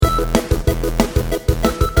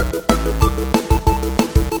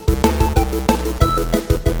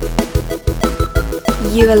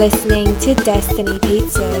You are listening to Destiny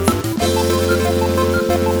Pizzas.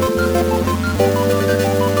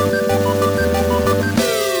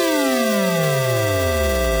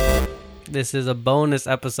 This is a bonus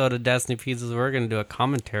episode of Destiny Pizzas. We're going to do a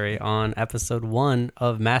commentary on episode 1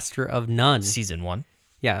 of Master of None. Season 1?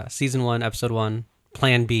 Yeah, season 1, episode 1.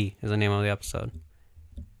 Plan B is the name of the episode.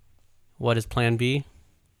 What is Plan B?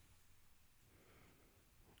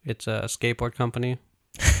 It's a skateboard company.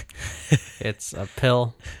 It's a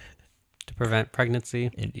pill to prevent pregnancy.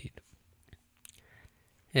 Indeed.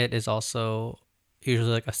 It is also usually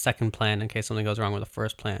like a second plan in case something goes wrong with the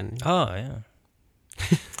first plan. Oh, yeah.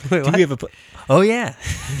 Wait, Do we have a Oh, yeah.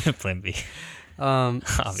 Plan B. So,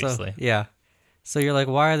 Obviously. yeah. So you're like,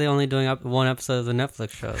 why are they only doing one episode of the Netflix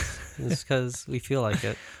shows? It's because we feel like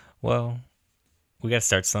it. Well, we got to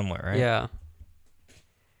start somewhere, right? Yeah.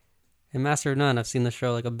 In Master of None, I've seen the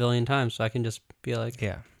show like a billion times, so I can just be like,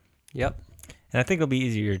 Yeah. yep. And I think it'll be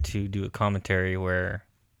easier to do a commentary where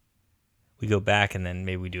we go back and then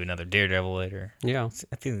maybe we do another Daredevil later. Yeah.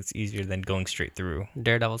 I think it's easier than going straight through.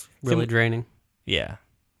 Daredevil's really draining. Yeah.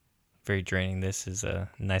 Very draining. This is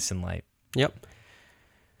nice and light. Yep.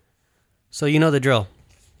 So you know the drill.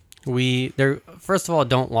 First of all,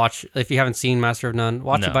 don't watch, if you haven't seen Master of None,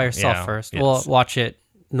 watch it by yourself first. Yes. Well, watch it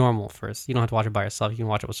normal first. You don't have to watch it by yourself. You can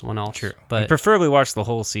watch it with someone else. True. But and preferably watch the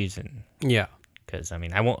whole season. yeah. Because, I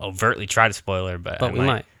mean, I won't overtly try to spoil it, but we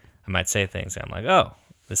might. I might say things that I'm like, oh,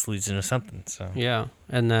 this leads into something. So Yeah.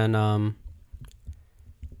 And then,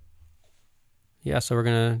 so we're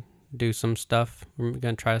going to do some stuff. We're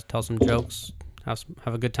going to try to tell some jokes, have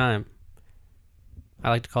a good time. I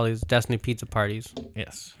like to call these Destiny Pizza Parties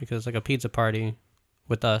yes. because it's like a pizza party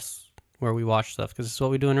with us where we watch stuff because it's what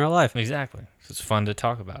we do in real life. Exactly. So it's fun to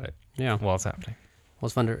talk about it Yeah. while it's happening. Well,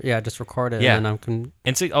 it's fun to, just record it. Yeah. And then And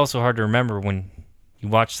it's also hard to remember when you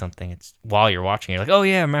watch something. It's while you're watching, you're like, oh,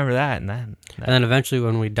 yeah, I remember that and that. And then eventually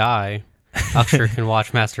when we die, Aksher can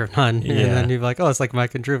watch Master of None. Yeah. And then you're like, oh, it's like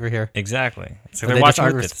Mike and Drew over here. Exactly. It's like But they're watching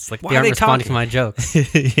just with aren't it. It's like, they why are aren't they responding talking? to my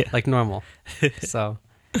jokes Yeah. like normal. So,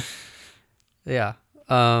 yeah.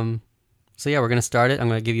 So, yeah, we're going to start it. I'm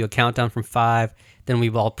going to give you a countdown from 5. Then we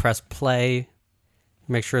all press play.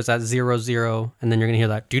 Make sure it's at 00. And then you're going to hear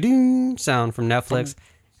that doo-doo sound from Netflix.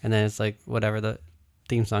 And then it's like whatever the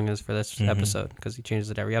theme song is for this episode because he changes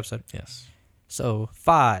it every episode. Yes. So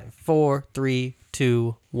 5, 4, 3,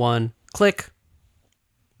 2, 1, click.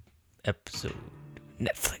 Episode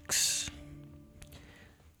Netflix.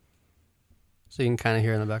 So you can kind of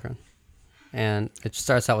hear it in the background. And it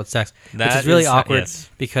starts out with sex, which That is really is- awkward yes.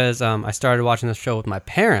 because I started watching this show with my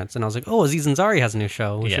parents and I was like, oh, Aziz Ansari has a new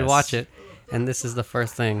show. We should Yes. watch it. And this is the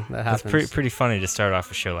first thing that It's happens. pretty funny to start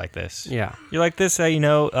off a show like this. Yeah. You're like, this, this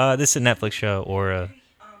is a Netflix show or a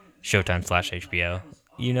Showtime / HBO.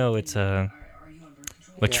 You know it's a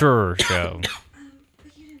mature show.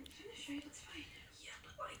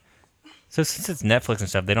 So since it's Netflix and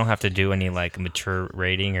stuff, they don't have to do any like mature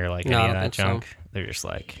rating or like No, I any of don't that think so. junk. They're just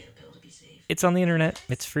like, it's on the internet.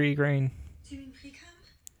 It's free grain.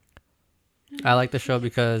 I like the show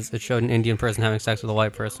because it showed an Indian person having sex with a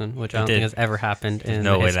white person, which I don't did. think has ever happened in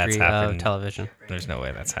no the way that's history of happened. television. There's no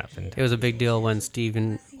way that's happened. It was a big deal when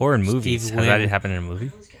Stephen... Or in movies. Steve Has that Wynn- happened in a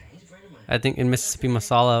movie? I think in Mississippi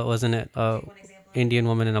Masala, wasn't it a Indian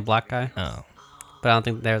woman and a black guy? Oh. But I don't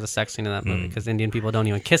think there's a sex scene in that movie because Indian people don't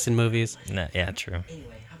even kiss in movies. No, yeah, true.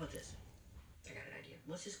 Anyway, how about this? I got an idea.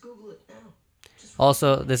 Let's just Google it now.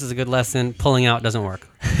 Also, this is a good lesson. Pulling out doesn't work.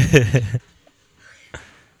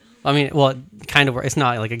 I mean, well, it kind of works. It's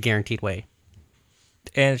not like a guaranteed way.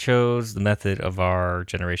 And it shows the method of our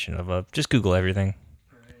generation of just Google everything.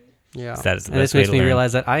 Yeah. That is the And best this way makes to me learn.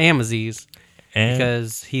 realize that I am Aziz And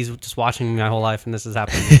because he's just watching me my whole life and this is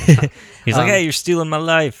happening. he's like, hey, you're stealing my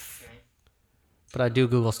life. But I do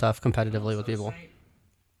Google stuff competitively with people.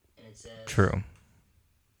 And it says, True.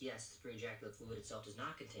 yes, the pre-ejaculate fluid itself does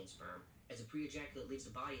not contain sperm. As the pre-ejaculate leaves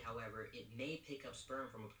the body, however, it may pick up sperm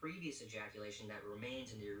from a previous ejaculation that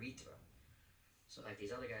remains in the urethra. So, like,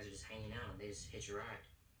 these other guys are just hanging out and they just hitch a ride.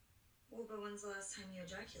 Well, but when's the last time you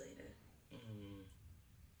ejaculated?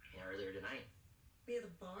 Earlier tonight. We at the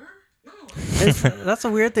bar? No, That's a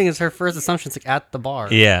weird thing is her first assumption is like at the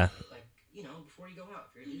bar. Yeah. like, before you go out.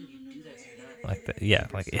 If you're a dude, you do that so you're not... Like that. Yeah.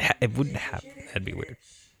 Like it wouldn't happen. That'd be weird.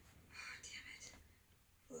 Oh, damn it.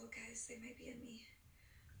 Little guys, they might be in me.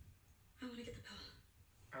 I want to get the pill.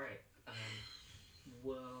 All right.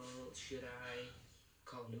 Well, should I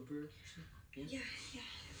call an Uber? Yeah.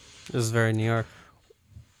 This is very New York.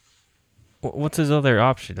 What's his other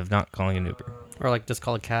option of not calling an Uber? Or like just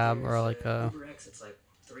call a cab or like a Uber X, it's like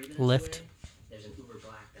 3 minutes Lyft. away. There's an Uber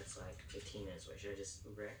Black that's like 15 minutes away. Should I just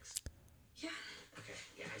Uber X? Yeah. Okay.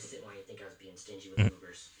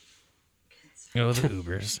 Oh, the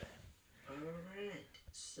Ubers. Alright,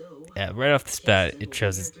 so Yeah, right off the bat, it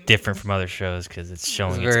shows it's different from other shows because it's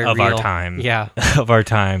showing it's very of our real. time. Yeah. Of our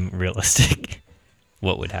time, realistic.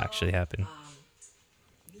 What would actually happen?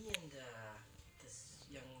 me and this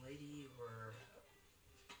young lady were.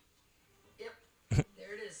 Yep,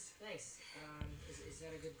 there it is. Thanks. Is that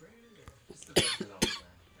a good brand or? It's the best and only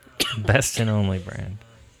brand. Best and only brand.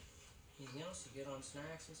 Anything else? You good on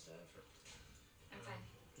snacks and stuff? Or, I'm fine.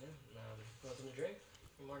 yeah. Nothing to drink?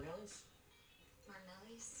 From Marnelli's?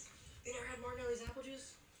 Marnelli's? You never had Marnelli's apple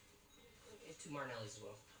juice? Get 2 Marnelli's as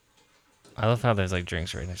well. I love how there's like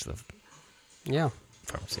drinks right next to the Yeah.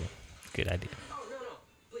 pharmacy. Good idea. Oh no,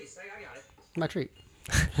 please, I got it. My treat.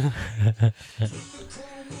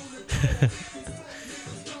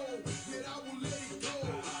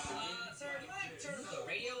 Sir, do I turn the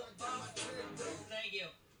radio off? Thank you.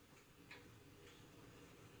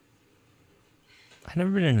 I've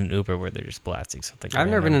never been in an Uber where they're just blasting something. I've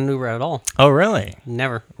never been in an Uber at all. Oh, really?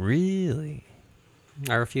 Never. Really?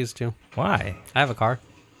 I refuse to. Why? I have a car.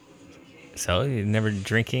 So you're never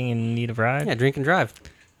drinking and need a ride? Yeah, drink and drive.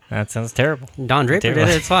 That sounds terrible. Don Draper did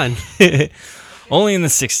Terrible. it. It's fine. Only in the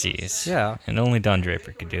 60s. Yeah. And only Don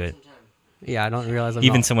Draper could do it. Yeah, I don't realize I'm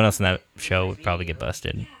Even not. someone else in that show would probably get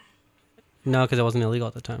busted. No, because it wasn't illegal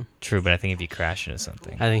at the time. True, but I think if you crash into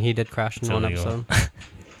something, I think he did crash in it's one illegal. episode.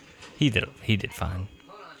 He did fine.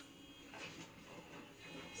 Hold on.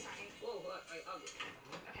 Sorry. Whoa, I'll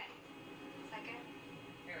Okay. Is that good?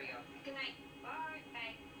 Here we go. Good night. Bye.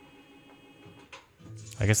 Bye.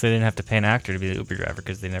 I guess they didn't have to pay an actor to be the Uber driver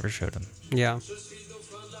because they never showed him. Yeah.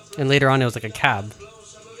 And later on, it was like a cab.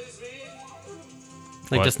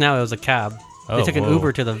 Like What? just now, it was a cab. They Oh, took an whoa.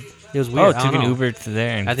 Uber to the. It was Oh, weird. I took don't an know. Uber to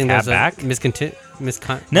there and I think cab there's back? a No, was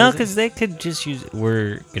it? because they could just use.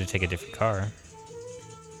 We're gonna take a different car.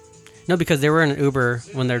 No, because they were in an Uber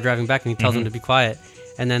when they're driving back, and he tells them Mhm. to be quiet.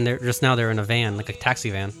 And then they're in a van, like a taxi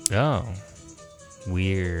van. Oh,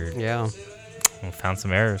 weird. Yeah. We found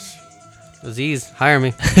some errors. Aziz, hire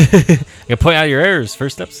me. You point out your errors.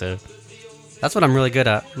 First episode. That's what I'm really good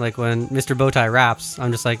at. Like when Mr. Bowtie raps,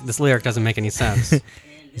 I'm just like, this lyric doesn't make any sense.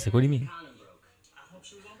 He's like, what do you mean? Condom broke. I hope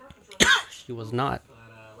she was on birth control. She was not.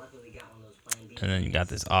 But luckily we got one of those Plan B. And then you got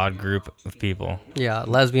this odd group of people. Yeah,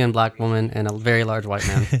 lesbian black woman and a very large white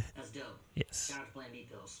man. That's dope. Yes. Shout out to Plan B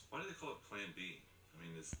pills. Why do they call it Plan B? I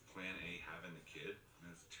mean, is Plan A having the kid? I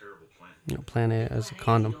mean, it's a terrible plan. You know, plan A as a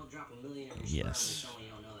condom. Don't drop a million in your Yes. sperm, it's only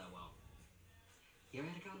you don't know that well. You ever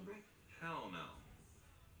had a condom break? Hell no.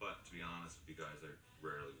 But to be honest with you guys, I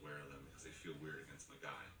rarely wear them because they feel weird against my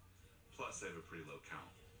guy. Plus, they have a pretty low count.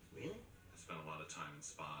 Really? I spent a lot of time in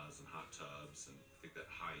spas and hot tubs, and I think that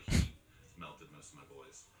high heat melted most of my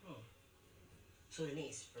boys. So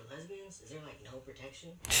Denise, for lesbians, is there like no protection?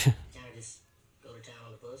 Can I just go to town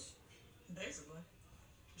on the puss? Basically.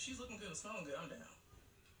 If she's looking good and smelling good, I'm down.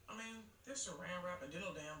 I mean, there's saran wrap and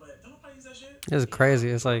dental dam, but don't nobody use that shit? It's crazy.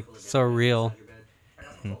 It's like so real. Your bed? I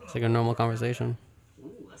got some It's like a normal conversation.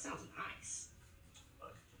 Ooh, that sounds nice.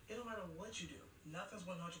 Look, it don't matter what you do. Nothing's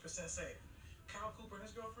 100% safe. Kyle Cooper and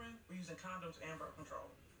his girlfriend were using condoms and birth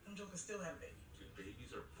control. Them jokers still had a baby. Dude,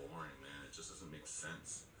 babies are boring, man. It just doesn't make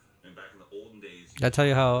sense. I mean, back in the olden days, Did I tell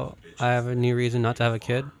you how I have a new reason not to have a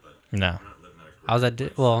kid? No. we're not living at a I was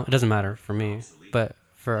at well, it doesn't matter for me, but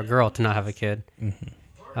for a girl to not have a kid.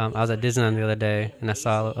 I was at Disneyland the other day and I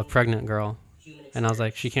saw a pregnant girl, and I was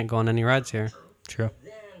like, she can't go on any rides here. True.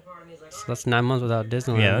 Then part of me is like, So that's 9 months without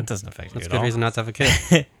Disneyland. Yeah, that doesn't affect That's you a at good all. reason not to have a kid. now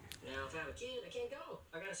if I have a kid, I can't go.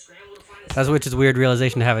 I gotta scramble to find a That's which is a weird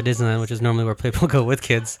realization to have at Disneyland, which is normally where people go with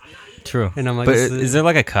kids. True. And I'm like, but this is there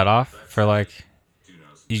like a cutoff for like Who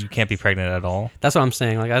knows? you can't be pregnant at all? That's what I'm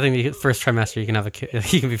saying. Like, I think the first trimester you can have a kid,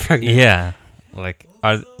 you can be pregnant. Yeah. Like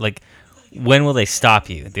when will they stop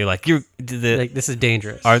you? They're like Like, this is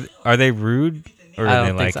dangerous. are they rude or I are they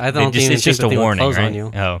don't think like so. I don't even it's just a think the thing would warning, close on right?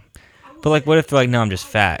 you. Oh. But like what if they're like, no, I'm just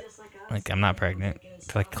fat. Like I'm not pregnant.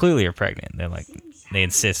 They're like clearly you're pregnant. They're like they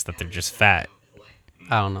insist that they're just fat.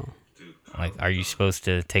 I don't know. Like, are you supposed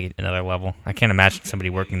to take it another level? I can't imagine somebody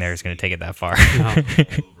working there is going to take it that far. No. Over his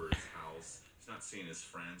house. He's not seeing his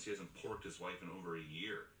friends. He hasn't porked his wife in over a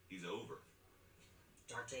year. He's over.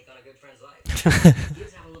 dark take on a good friend's life.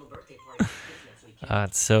 Kids have a little birthday party for kids next weekend.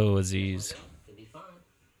 It's so Aziz. Could be fun.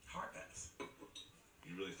 Hard pass.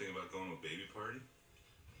 You really think about going to a baby party?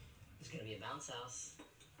 It's gonna be a bounce house.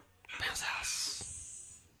 Bounce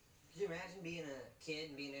house. Could you imagine being a kid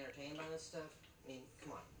and being entertained by this stuff? I mean,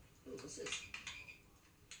 come on. Ooh, what's this?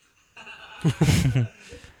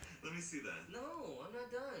 Let me see that. No, I'm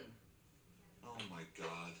not done. Oh my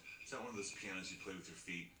god. Is that one of those pianos you play with your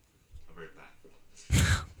feet? I'll be right back.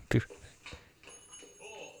 Dude.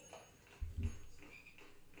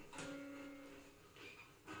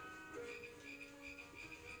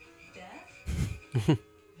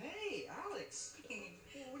 Hey, Alex.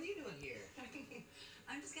 What are you doing here?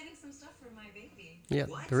 I'm just getting some stuff for my baby. Yeah,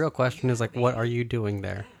 the real question is like, what are you doing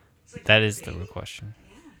there? It's like That your is the baby? real question.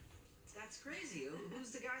 Yeah. That's crazy.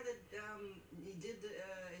 Who's the guy that did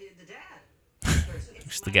the dad? Person. It's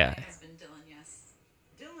Who's the my guy? husband, Dylan, yes.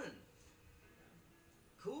 Dylan.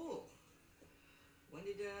 Cool. When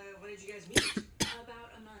did you guys meet?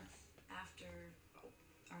 About a month after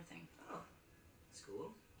our thing. Oh, that's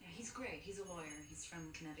cool. Yeah, he's great. He's a lawyer. He's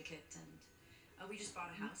from Connecticut, and we just bought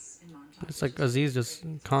a house in Montauk. It's like Aziz just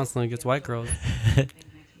constantly gets white girls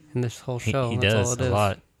in this whole He, show. he That's does all it a is.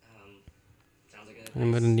 lot. Sounds like And he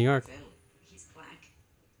moved to New York, family. He's black.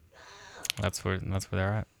 That's where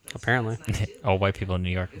they're at. apparently. All white people in New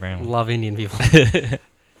York, apparently. Love Indian people.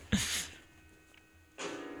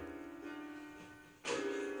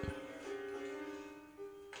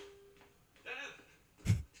 Dad!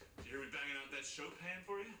 You hear me banging out that Chopin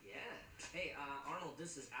for you? Yeah. Hey, Arnold,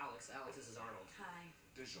 this is Alex. Alex, this is Arnold. Hi.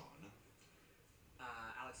 Dijon.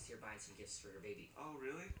 Alex is here buying some gifts for her baby. Oh,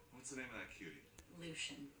 really? What's the name of that cutie?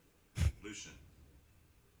 Lucian. Lucian.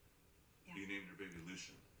 Yeah. You named your baby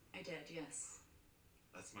Lucian. I did, yes.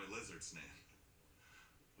 That's my lizard's name.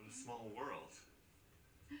 What a small world.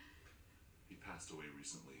 He passed away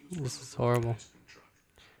recently. He was This is working on horrible. an ice cream truck.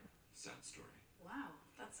 Sad story. Wow.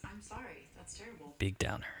 I'm sorry. That's terrible. Big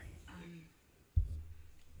downer.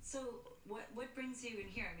 So what brings you in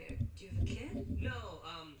here? I mean, do you have a kid? No,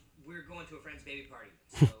 we're going to a friend's baby party,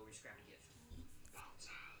 so we're just grabbing a gift. Bounce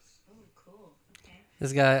house. Oh, cool. Okay.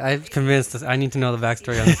 This guy, I'm convinced. I need to know the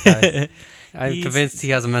backstory on this guy. I'm He's- convinced he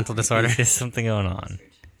has a mental disorder, There's something going on.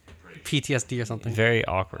 PTSD or something. Very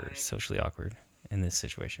awkward, socially awkward in this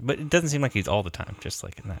situation. But it doesn't seem like he's all the time, just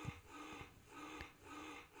like in that.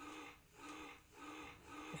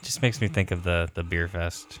 It just makes me think of the beer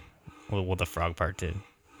fest. Well, what the frog part did.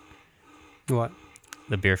 What?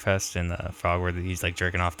 The beer fest and the frog where he's like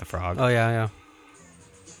jerking off the frog. Oh yeah.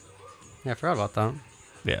 Yeah, I forgot about that.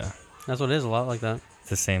 Yeah. That's what it is. A lot like that. It's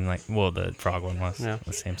the same, like, well, the frog one was. Yeah.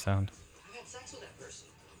 The same sound. I've had sex with that person.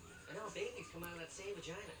 And now a baby's come out of that same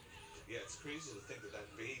vagina. Yeah, it's crazy to think that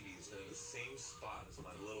that baby is in the same spot as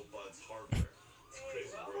my little bud's hardware. It's crazy,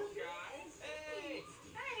 bro. guys? Hey!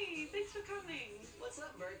 Hey, thanks for coming. What's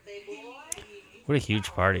up, birthday boy? What a huge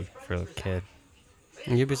party for a kid.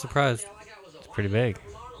 And you'd be surprised. All I got was a Pretty big.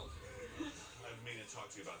 from Arnold. I've been meaning to talk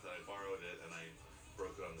to you about that. I borrowed it and I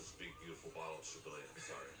broke it on this big, beautiful bottle of Chablis. I'm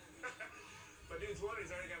sorry. But dude's wondering,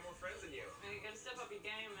 he's already got more friends than you. You gotta step up your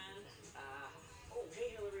game, man. Oh,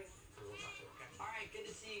 hey, Hillary. All right, good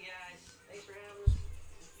to see you guys. Thanks for having us.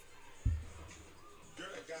 You're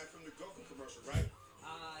that guy from the Goku commercial, right?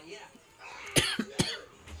 Yeah.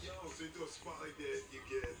 Yo, so you do a spot like that, you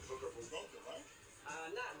get hooked up with Goku, right?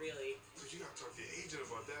 Not really. But you gotta talk to your agent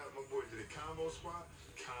about that. My boy did a combo spot.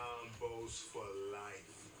 Combos for life.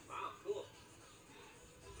 Wow, cool.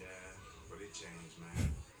 Yeah, but it changed, man.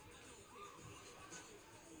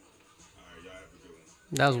 Alright, y'all have a good one.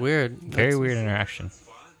 That was weird. Very weird interaction.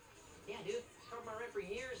 Spot? Yeah, dude. It's covered my rent for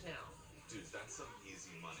years now. Dude, that's some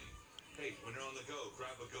easy money. Hey, when you're on the go,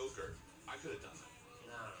 grab a go-gurt. I could have done that.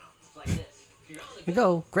 No. It's like this. If you're on the You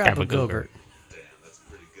go grab a Go-Gurt. Go-Gurt. Damn, that's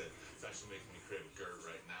pretty good. It's actually making me crave a gurt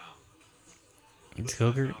right now. Is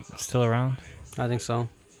Gogurt still around? I think so.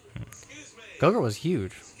 Excuse me. Go-Gurt was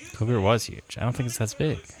huge, Gogurt was huge. I don't think it's that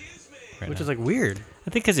big. Right which now. is like weird. I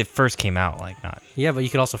think because it first came out, like, not. Yeah, but you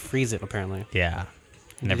could also freeze it apparently. Yeah.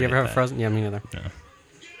 Did you ever have that. a frozen? Yeah, me neither. No.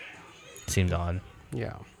 Seemed odd.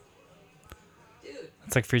 Yeah. Dude,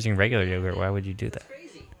 It's like freezing regular yogurt. Why would you do that?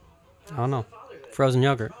 crazy. I don't know. Frozen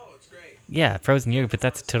yogurt. Oh, it's great. Yeah, frozen yogurt, but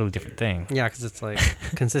that's a totally different thing. Yeah, because it's like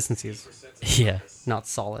consistencies, Yeah. not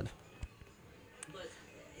solid. But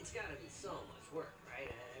it's gotta be so much work, right?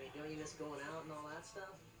 I mean, don't you miss going out and all that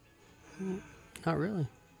stuff? Not really.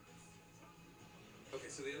 Okay,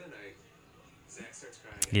 so the other night, Zach starts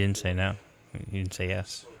crying. You didn't say no. You didn't say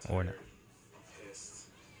yes or no. I'm pissed.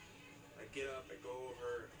 I get up, I go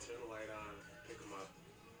over, turn the light on, pick him up.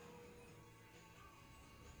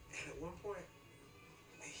 And at one point,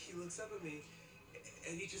 he looks up at me,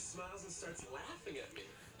 and he just smiles and starts laughing at me.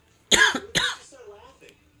 I just start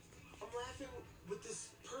laughing. I'm laughing with this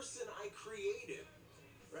person I created,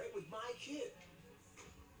 right? With my kid.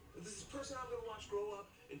 This is a person I'm gonna watch grow up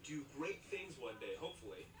and do great things one day,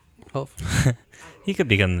 hopefully. Oh, He could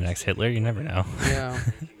become the next Hitler. You never know. yeah.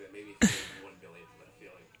 Thinking that maybe 1 billion, but I'm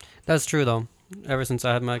feeling. That's true though. Ever since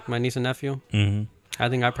I had my niece and nephew, Mm-hmm. I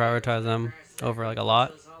think I prioritize them over like a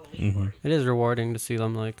lot. Mm-hmm. It is rewarding to see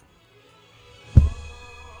them like.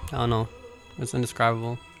 I don't know. It's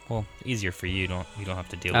indescribable. Well, easier for you. You don't have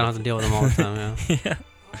to deal I don't with have to deal with them all the time. Yeah. Yeah.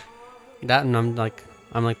 That and I'm like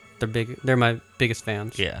they're my biggest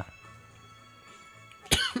fans. Yeah.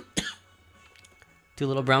 Two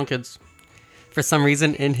little brown kids. For some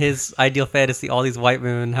reason, in his ideal fantasy, all these white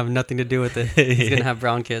women have nothing to do with it. He's gonna have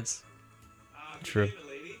brown kids. True. Hey,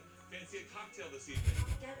 lady. Fancy a cocktail this evening?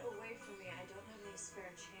 Get away from me. I don't have any spare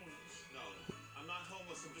change. No, I'm not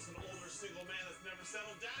homeless. I'm just an older single man that's never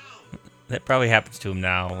settled down. That probably happens to him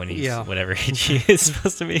now when he's Yeah. whatever age he is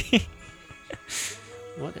supposed to be.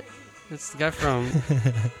 What? It's the guy from. I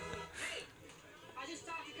just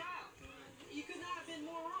talked to Kyle. You could not have been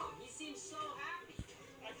more wrong. He seems so happy.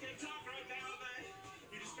 I can't talk right now, man.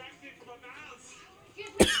 You distract me from my bounce.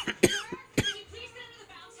 Excuse me, sir. Can you please get into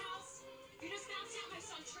the bounce house? You just bounced out my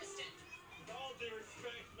son Tristan. With all due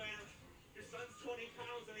respect, man, your son's 20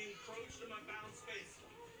 pounds and he encroached in my bounce space.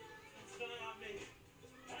 It's not on me.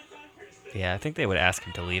 That's on Kristen. Yeah, I think they would ask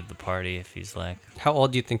him to leave the party if he's like How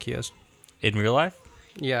old do you think he is? in real life.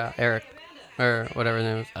 Yeah, Eric, or whatever his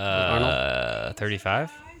name is. Arnold.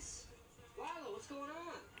 35. Lila, what's going on?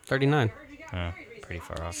 39. Pretty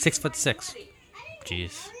far off. 6'6". Jeez.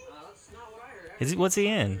 That's not what I heard. Is he? What's he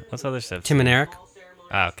in? What's other stuff? Tim and Eric.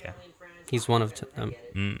 Ah, okay. He's one of them.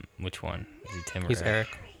 Which one? Is he Tim or He's Eric.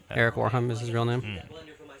 Eric Warham is his real name.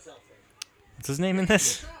 Blender for myself then. What's his name in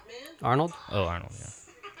this? Arnold. Oh, Arnold. Yeah.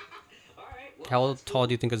 All right. How tall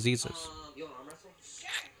do you think Aziz is? You want to arm wrestle?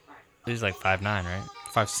 He's like 5'9", right?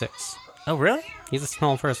 5'6". Oh, really? He's a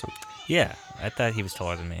small person. Yeah, I thought he was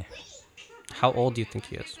taller than me. How old do you think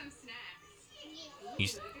he is?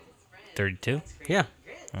 He's 32. Yeah.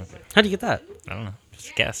 Okay. How do you get that? I don't know.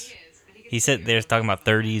 Just a guess. He said they was talking about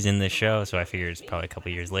 30s in the show, so I figured it's probably a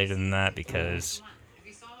couple years later than that because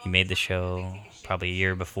he made the show probably a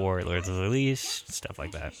year before it was released, stuff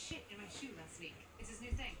like that. Shit in my shoe last week. It's his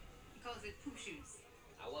new thing. He calls it poop shoes.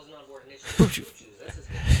 I wasn't on board initially. Poop shoes. That's his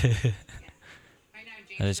name. Right now,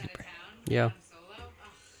 James That is is out good of town. Yeah. I'm solo. Ugh,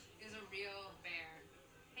 is a real bear.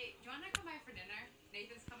 Hey, do you want to come by for dinner?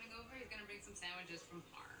 Nathan's coming over. He's gonna bring some sandwiches from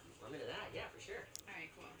Parm. I'm into that. Yeah, for sure. All right,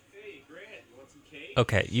 cool. Hey, Grant, you want some cake?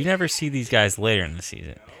 Okay, you never see these guys later in the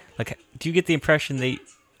season. Like, do you get the impression they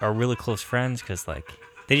are really close friends? Because, like,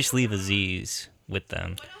 they just leave Aziz with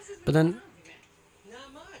them. But then,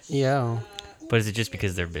 Not much. yeah, But is it just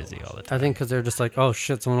because they're busy all the time? I think because they're just like, oh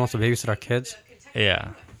shit, someone wants to babysit our kids.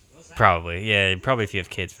 Yeah, probably. Yeah, probably if you have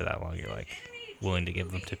kids for that long, you're, like, willing to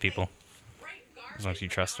give them to people. As long as you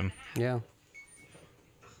trust them. Yeah.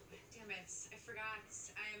 Damn it! I forgot.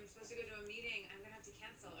 I'm supposed to go to a meeting. I'm gonna have to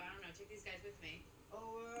cancel. Or I don't know. Take these guys with me.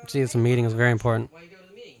 See, it's a meeting. It's very important. Why you go to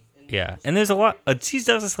the meeting? And Yeah, and there's a lot. Aziz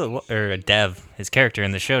does this, or Dev, his character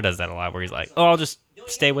in the show, does that a lot, where he's like, "Oh, I'll just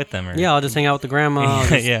stay with them." Or, Yeah, I'll just hang out with the grandma. I'll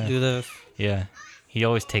just Yeah. do this. yeah. He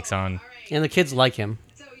always takes on. And the kids like him.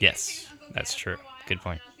 So you Yes, can meet Uncle that's Dad true. for a while, Good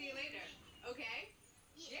point. and I'll see you later. Okay?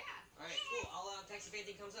 Yeah. All right, cool. I'll text if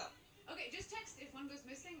anything comes up. Okay, just text if one goes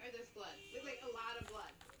missing or there's blood. There's like a lot of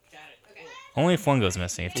blood. Got it. Okay. Only if one goes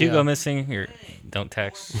missing. If two Yeah. go missing, don't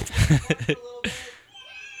text.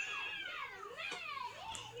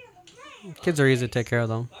 Kids are easy to take care of,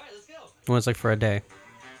 though. All right, let's go. When it's like for a day.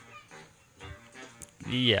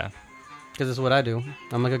 Yeah, Because this is what I do.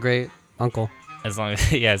 I'm like a great uncle as long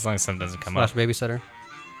as something doesn't come slash up. babysitter.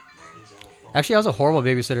 Actually, I was a horrible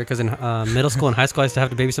babysitter because in middle school and high school, I used to have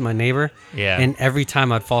to babysit my neighbor. Yeah. And every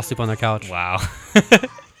time I'd fall asleep on their couch. Wow.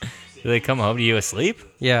 Do they come home to you asleep?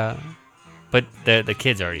 Yeah. But the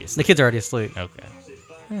kid's already The asleep. kids are already asleep.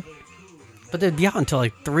 Okay. But they'd be out until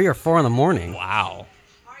like 3 or 4 in the morning. Wow.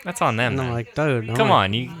 That's on them. And I'm then. like, dude, I'm Come like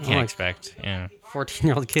on, you can't like- expect. Yeah.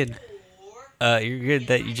 14-year-old kid. You're good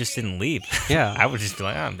that you just didn't leave. Yeah. I would just be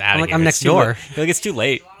like, I'm out I'm of like, here. I'm It's next too door. late. You're like, it's too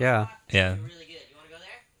late. Yeah. Yeah. Really good. You want to go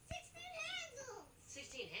there?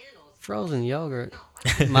 16 handles. Frozen yogurt.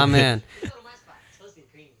 My man. Go to my spot. It's supposed to be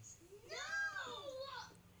creamies.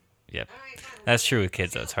 Yep. All right, fine. That's true with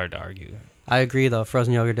kids, though. It's hard to argue. I agree, though.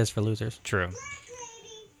 Frozen yogurt is for losers. True.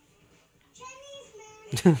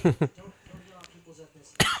 Don't get off people's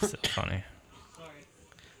ethnicity. So funny. Sorry.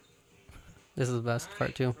 This is the best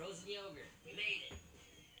part, too. Frozen yogurt. We made it.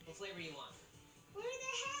 What flavor do you want? What are the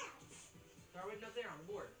hats? They're written up there on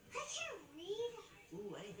the board. I can't read.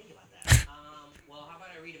 Ooh, I didn't think about that. Well, how about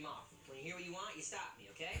I read them off? When you hear what you want, you stop me,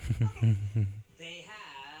 okay? They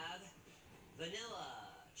have vanilla,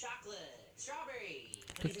 chocolate, strawberry,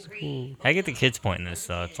 cookies and cream. I get the kids' point in this,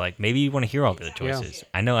 though. It's like, maybe you want to hear all the choices.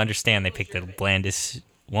 I know, understand they picked the blandest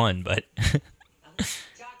one, but Chocolate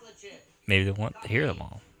chip, maybe they want to hear them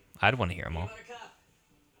all. I'd want to hear them all. buttercup,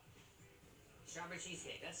 strawberry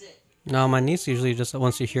cheesecake. That's it. No, my niece usually just,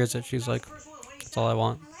 once she hears it, she's like, First one. Why don't you that's all I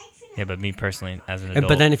want. Yeah, but me personally, as an And, adult.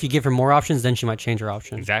 but then if you give her more options, then she might change her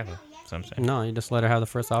option. Exactly. That's what I'm saying. No, you just let her have the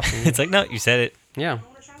first option. It's like, no, you said it. Yeah.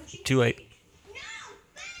 Too late.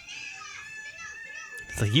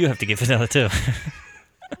 It's like, you have to get vanilla too. Another reason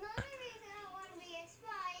I want to be a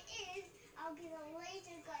spy is I'll get a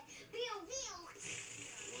laser gun. Pew,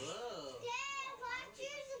 pew. Whoa. Dad, let's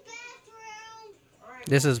use the bathroom.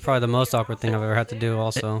 This is probably the most awkward thing I've ever had to do.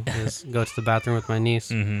 Also, is go to the bathroom with my niece.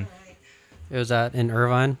 Mm-hmm. It was in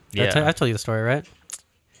Irvine. Yeah. I told you the story, right?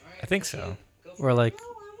 I think so. Where like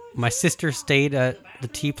my sister stayed at the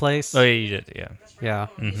tea place. Oh, yeah, you did, yeah. Yeah,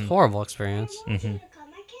 Mhm. horrible experience. Mm-hmm. I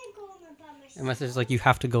can't go in there by myself. And my sister's like, you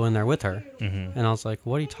have to go in there with her. Mm-hmm. And I was like,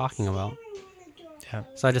 what are you talking about? Yeah.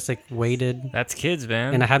 So I just like waited, That's kids,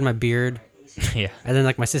 man. and I had my beard. Yeah. And then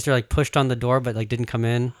like my sister like pushed on the door, but like didn't come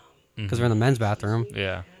in because we're in the men's bathroom.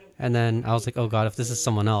 Yeah. And then I was like, oh god, if this is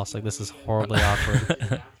someone else, like this is horribly awkward.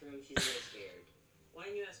 Bathroom, she's really scared. Why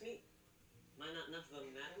didn't you ask me? Am I not enough of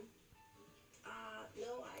a madam?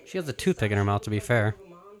 No, She has a toothpick in her mouth, to be fair. a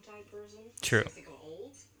mom type person. True. You think I'm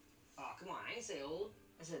old? Oh, come on, I didn't say old.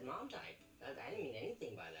 I said mom type. I didn't mean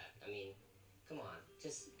anything by that. I mean, come on.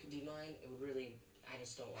 Just, do you mind? It would really, I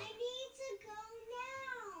just don't I want. need to go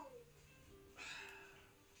now.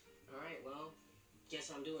 Alright, well,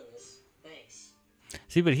 guess I'm doing this. Thanks.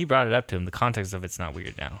 See, but he brought it up to him. The context of it's not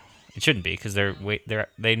weird now. It shouldn't be because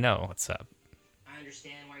they know what's up. I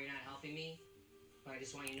understand why you're not helping me, but I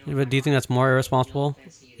just want you to know. But do you think that's more irresponsible? No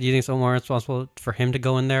offense to you. Do you think it's more irresponsible for him to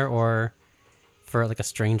go in there or for like a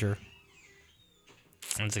stranger?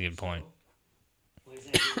 That's a good point. What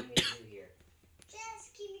exactly do you need to do here?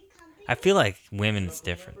 Just keep me company. I feel like women is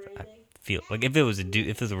different. I feel like if it was a dude,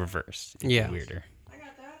 if it was a reverse, it'd Yeah. be weirder. I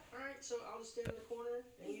got that. Alright, so I'll just stand in the corner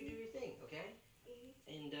and you do your thing, okay?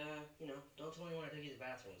 And, don't tell anyone I took you to the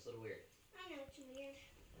bathroom. It's a little weird. I know it's weird.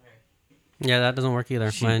 Alright. Yeah, that doesn't work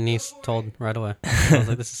either. My niece told right away. I was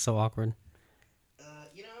like, this is so awkward. I'm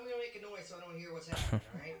gonna make a noise so I don't hear what's happening,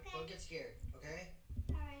 alright? Don't get scared, okay?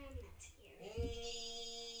 Alright, I'm not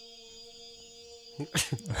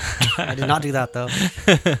scared. I did not do that though.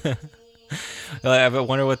 I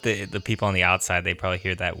wonder what the people on the outside, they probably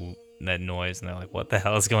hear that noise and they're like, what the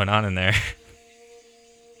hell is going on in there?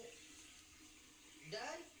 You done?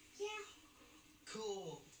 Yeah.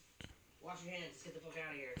 Cool. Wash your hands. Get the fuck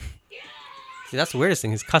out of here. See, that's the weirdest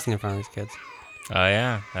thing. He's cussing in front of these kids. Oh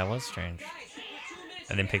yeah, that was strange.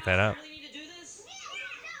 I didn't pick that up. Really need to do this?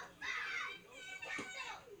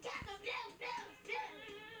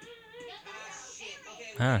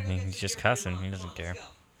 Huh, he's just cussing. He doesn't care.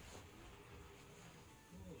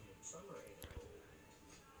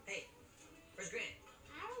 Hey, where's Grant?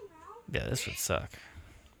 I don't know. Yeah, this would suck.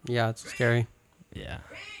 Yeah, it's scary. Yeah.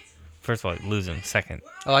 First of all, losing. Second,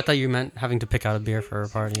 Oh, I thought you meant having to pick out a beer for a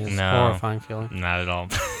party. It's a No. horrifying feeling. not at all.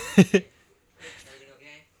 Everything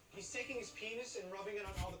okay? He's taking his penis and rubbing it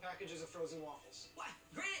on all the packages of frozen waffles. What?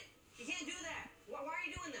 Grant, you can't do that. Why are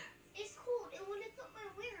you doing that? It's cool. It wouldn't put my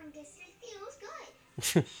wear on this. It feels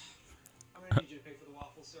good. I'm gonna need you to pay for the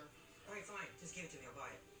waffles, sir. Alright, fine. Just give it to me. I'll buy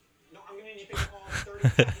it. No, I'm gonna need you to pay for all 30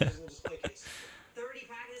 packages in the display case. 30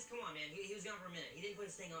 packages? Come on, man. He was gone for a minute. He didn't put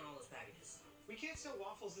his thing on all those packages. We can't sell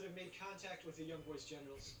waffles that have made contact with the young boy's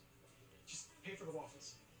genitals. Just pay for the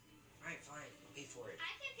waffles. Alright, fine. I'll pay for it.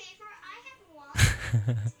 I can pay for it. I have a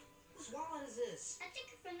wallet. Whose wallet is this? I took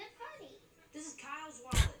it from the party. This is Kyle's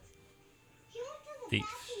wallet. He went to the Thief.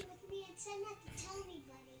 bathroom with me and said not to tell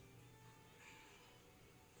anybody.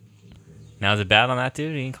 Now, is it bad on that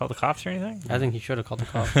dude? He didn't call the cops or anything? I think he should have called the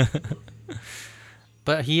cops.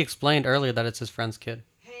 But he explained earlier that it's his friend's kid.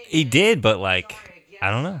 Hey, He man. did, but like, Sorry, I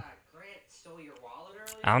don't know. Grant stole your wallet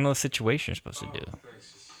earlier? I don't know what situation you're supposed to do.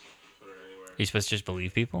 Thanks. Just put it anywhere. You're supposed to just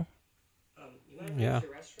believe people? You mind Yeah. going to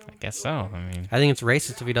the restroom? I guess so. I mean, I think it's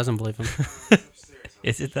racist if he doesn't believe him.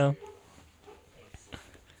 is it though?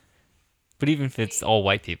 But even if it's all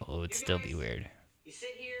white people, it would still be weird. You sit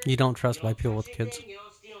here. You don't trust white people with kids. You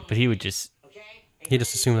don't steal But he would just, okay? He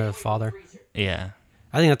just assumed they're his father. yeah.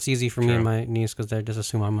 I think that's easy for me True. and my niece because they just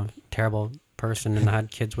assume I'm a terrible person and I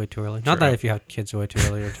had kids way too early. Not True. that if you have kids way too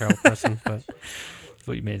early, you're a terrible person, but That's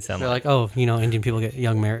what you made it sound they're like. like, oh, Indian people get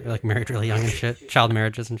married really young and shit, child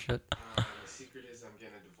marriages and shit. The secret is I'm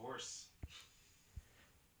getting a divorce.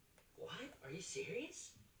 What? Are you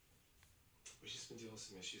serious? We've just been dealing with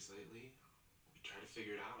some issues lately. We try to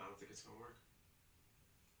figure it out. I don't think it's gonna work.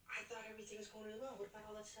 I thought everything was going really well. What about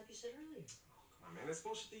all that stuff you said earlier? Come on, man. That's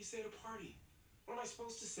bullshit that you say at a party. What am I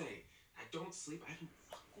supposed to say? I don't sleep. I haven't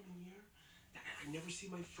fucked in a year. I never see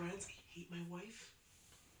my friends. I hate my wife.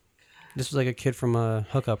 This was like a kid from a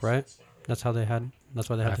hookup, right? That's how they had. That's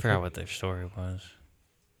why they had. I the forgot kid. what their story was.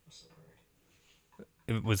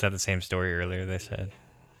 Was that the same story earlier they said?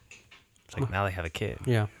 It's like, now they have a kid.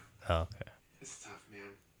 Yeah, Oh, okay. It's tough,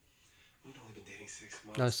 man. We've only been dating 6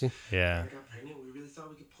 months. Oh, see. Yeah. When I got pregnant, we really thought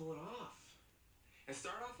we could pull it off. It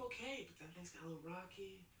started off okay, but then things got a little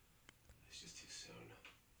rocky. It's just too soon.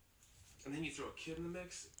 And then you throw a kid in the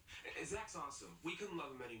mix. And Zach's awesome. We couldn't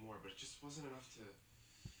love him anymore, but it just wasn't enough to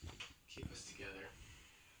keep us together.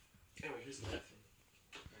 Anyway, here's the bathroom.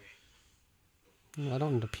 I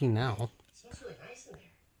don't need to pee now. It smells really nice in there.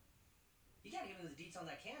 You gotta give me the deets on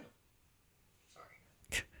that candle. Sorry.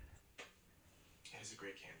 It is a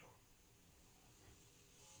great candle.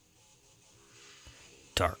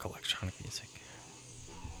 Dark electronic music.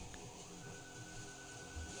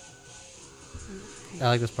 I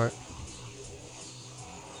like this part.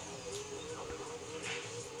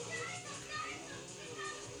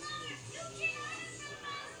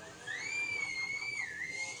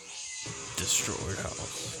 Destroyed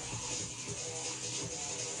house.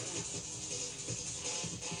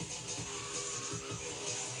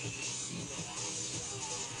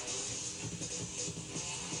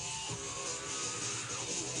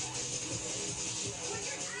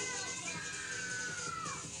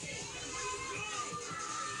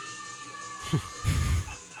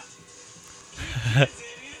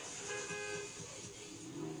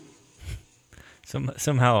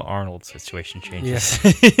 Somehow Arnold's situation changes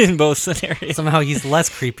in both scenarios. Somehow he's less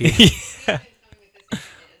creepy. Yeah. Hey,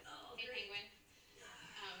 Penguin.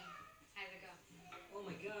 How'd it go? Oh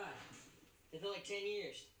my god. It felt like 10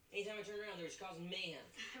 years. Anytime I turned around, they were just causing mayhem.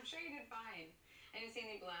 I'm sure you did fine. I didn't see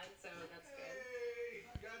any blood, so that's good.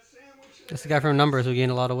 That's the guy from Numbers who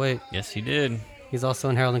gained a lot of weight. Yes, he did. He's also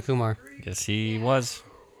in Harold and Kumar. Yes, he was.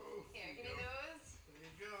 Here, give me those. And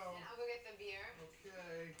I'll go get the beer.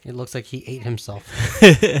 It looks like he ate himself.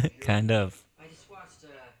 Kind of. I just watched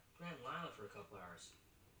Grant and Lila for a couple hours.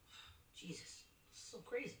 Jesus, it's so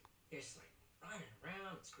crazy. They're just like running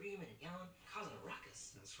around, screaming and yelling, causing a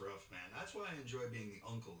ruckus. That's rough, man. That's why I enjoy being the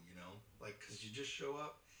uncle, you know? Like, because you just show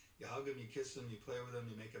up, you hug them, you kiss them, you play with them,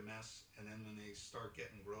 you make a mess, and then when they start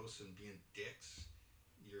getting gross and being dicks,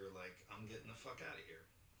 you're like, I'm getting the fuck out of here.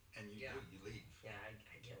 And you do, you leave. Yeah, I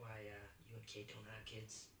get why you and Kate don't have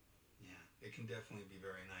kids. Yeah, it can definitely be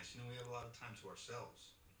very nice. You know, we have a lot of time to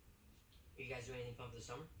ourselves. Are you guys doing anything fun for the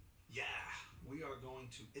summer? Yeah, we are going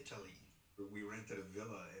to Italy. We rented a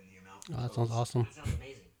villa in the Amalfi Oh, that sounds awesome. That sounds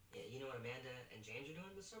amazing. Yeah, you know what Amanda and James are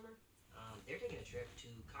doing this summer? They're taking a trip to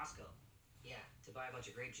Costco. Yeah, to buy a bunch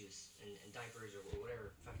of grape juice and diapers or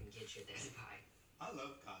whatever fucking kid shit they have to buy. I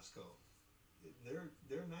love Costco.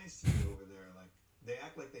 They're nice to me over there. Like, they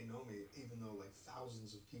act like they know me, even though like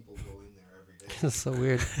thousands of people go in there every day. That's so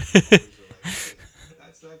weird. Always are like, hey,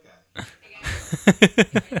 that's that guy. Hey guys,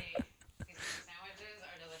 these sandwiches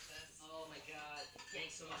are delicious. Oh my god.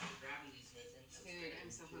 Thanks so much for grabbing these, Nathan. Dude,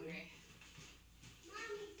 I'm so hungry.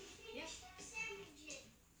 Mommy, we finished our sandwiches.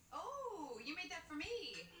 Oh, you made that for me.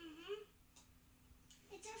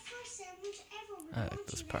 It's our first sandwich ever. We I like want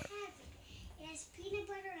this you part. to have it. It has peanut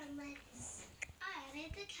butter and lettuce. I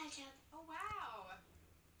added the ketchup. Oh wow,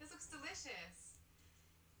 this looks delicious.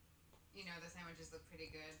 You know, the sandwiches look pretty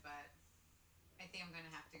good, but I think I'm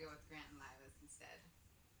gonna have to go with Grant and Lila's instead.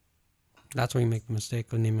 That's where you make the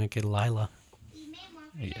mistake when you make it Lila. We made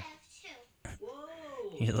one for Yeah. Dev, too.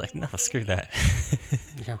 Whoa. He's like, no, screw that.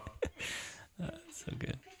 Yeah. So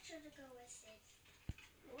good. Picture to go with it.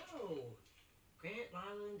 Whoa. Grant,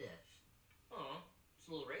 Lila, and Dev. Aw, it's a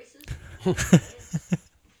little racist.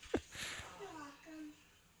 You're welcome.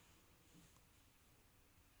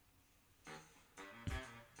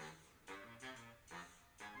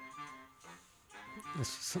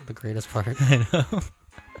 This is the greatest part. I know.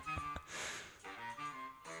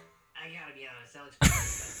 I gotta be honest, that looks pretty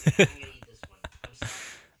disgusting. I'm gonna eat this one. I'm sorry.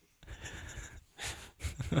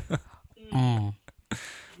 Mm.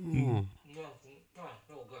 No,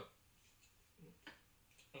 no good.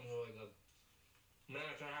 Really good. Man,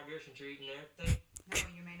 can I have yours since you're eating everything? No,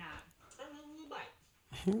 you may not. A little bite.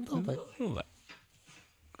 A little bit. Ooh, but-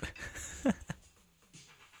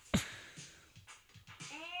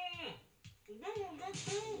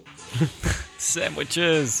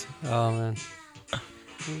 Sandwiches. Oh man.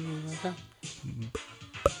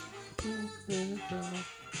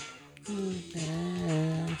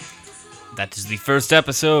 That is the first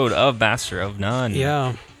episode of Master of None.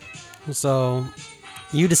 Yeah. So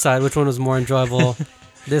you decide which one was more enjoyable,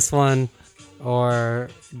 this one or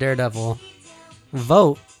Daredevil.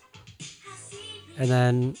 Vote, and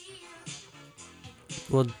then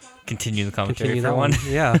we'll Continue the commentary continue for that one. one.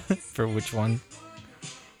 Yeah. For which one?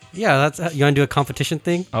 Yeah, that's you want to do a competition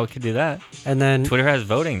thing, Oh, we could do that. and then Twitter has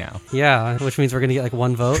voting now. yeah, which means we're gonna get like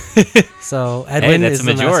one vote. So Hey, Edwin that's is a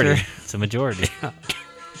the majority. master. It's a majority.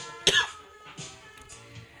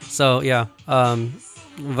 So yeah,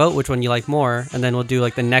 vote which one you like more, and then we'll do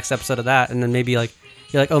like the next episode of that, and then maybe like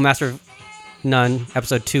you're like, oh, Master of None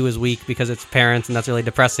episode 2 is weak because it's parents and that's really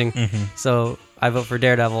depressing. So I vote for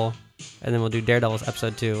Daredevil, and then we'll do Daredevil's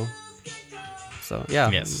episode 2. So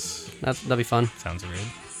yeah, Yes. that'll be fun. Sounds weird.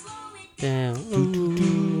 Down,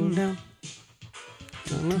 ooh, down.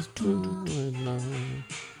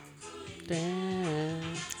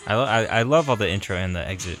 I love all the intro and the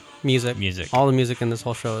exit Music. All the music in this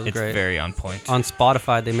whole show is It's great. very on point. On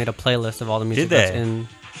Spotify, they made a playlist of all the music Did that's they? in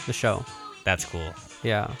the show. That's cool.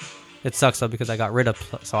 Yeah. It sucks though because I got rid of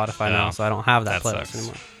Spotify now, No, so I don't have that that playlist sucks.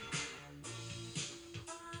 anymore.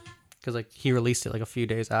 Because like he released it like a few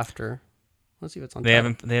days after. Let's see what's on. They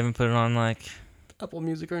top. haven't put it on like. Apple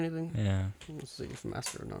Music or anything. Yeah. Let's see if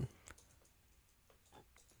Master of None.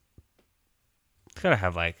 It's gotta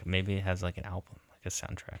have like, maybe it has like an album, like a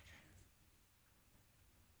soundtrack.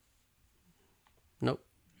 Nope.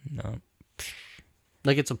 No.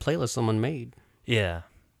 Like it's a playlist someone made. Yeah.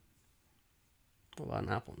 What about an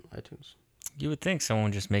Apple iTunes? You would think someone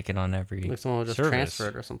would just make it on every Like someone would just service. transfer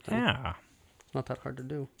it or something. Yeah. It's not that hard to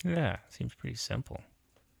do. Yeah. Seems pretty simple.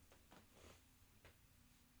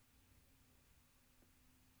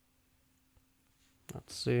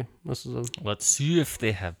 Let's see. This is a Let's see if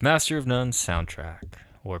they have Master of None soundtrack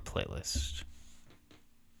or playlist.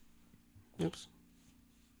 oops.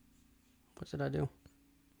 What did I do?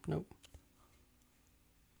 Nope.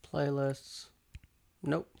 Playlists.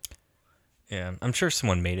 Nope. Yeah, I'm sure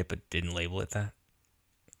someone made it but didn't label it that.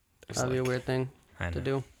 It's That'd be a like- weird thing I to know,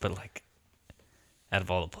 do. But like, out of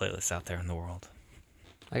all the playlists out there in the world,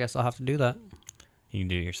 I guess I'll have to do that. you can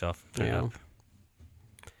do it yourself. Put it Yeah. up.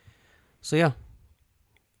 So yeah.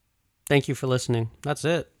 Thank you for listening. That's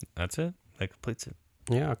it. That's it. That completes it.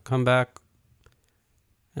 Yeah, come back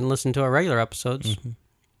and listen to our regular episodes. Mhm.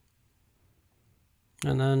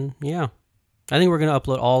 And then, yeah. I think we're going to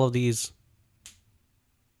upload all of these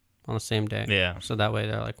on the same day. Yeah. So that way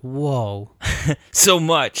they're like, whoa, So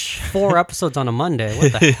much. 4 episodes on a Monday.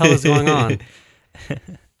 What the hell is going on?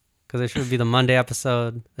 Because it should be the Monday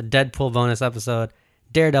episode, the Deadpool bonus episode,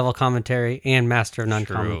 Daredevil commentary, and Master of None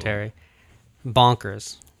True. commentary.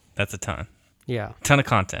 Bonkers. That's a ton. Yeah. Ton of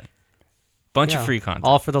content. Bunch Yeah. of free content.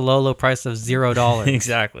 All for the low, low price of $0.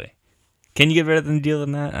 Exactly. Can you get better than deal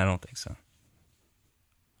than that? I don't think so.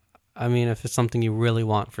 I mean, if it's something you really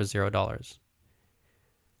want for $0,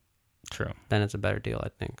 True. then it's a better deal, I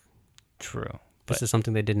think. True. This But is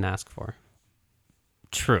something they didn't ask for.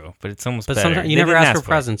 true. But it's almost But better. sometimes you They never didn't ask for it.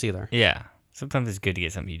 presents either. Yeah. Sometimes it's good to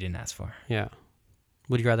get something you didn't ask for. Yeah.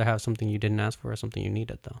 Would you rather have something you didn't ask for or something you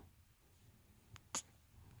needed, though?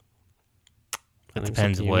 I It think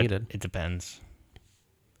depends something you what. needed. It depends.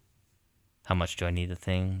 How much do I need the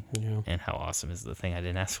thing? Yeah. And how awesome is the thing I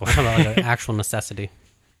didn't ask for? How about like an actual necessity?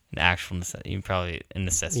 An actual necessity. You probably a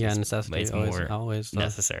necessity. Yeah, is necessity is always, more always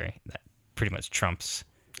necessary. That pretty much trumps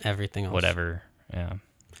everything else. whatever. Yeah.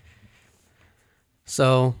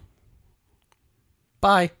 So,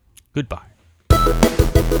 bye. Goodbye.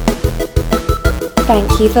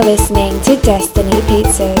 Thank you for listening to Destiny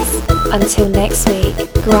Pizzas. Until next week,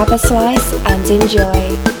 grab a slice and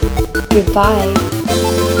enjoy.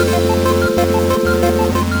 Goodbye.